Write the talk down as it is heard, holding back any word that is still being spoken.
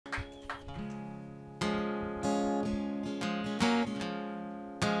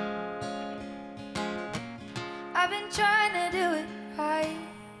been trying to do it right.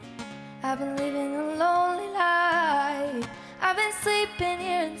 I've been living a lonely life. I've been sleeping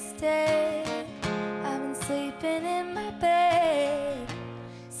here instead. I've been sleeping in my bed,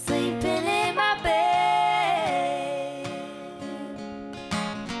 sleeping in my bed.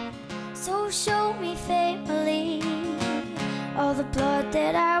 So show me faithfully all the blood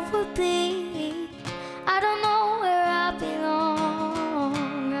that I would bleed. I don't know where I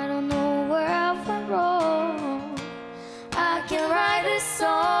belong, I don't know where I went wrong. I can write a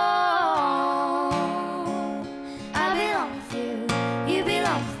song. I belong with you, you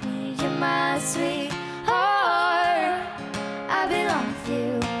belong with me, you're my sweetheart. I belong with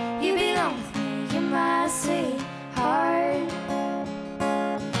you, you belong with me, you're my sweetheart.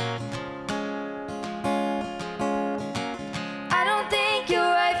 I don't think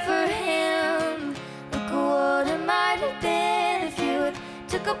you're right for him. Look at what it might have been if you had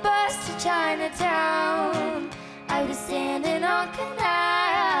took a bus to Chinatown. I was standing on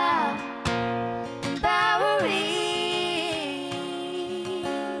Canal and Bowery.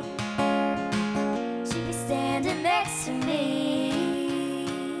 She'd be standing next to me.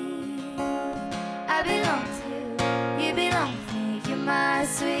 I belong to you, you belong with me, you're my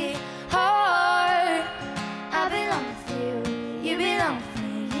sweetheart. I belong with you, you belong with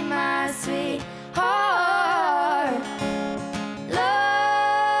me, you're my sweetheart.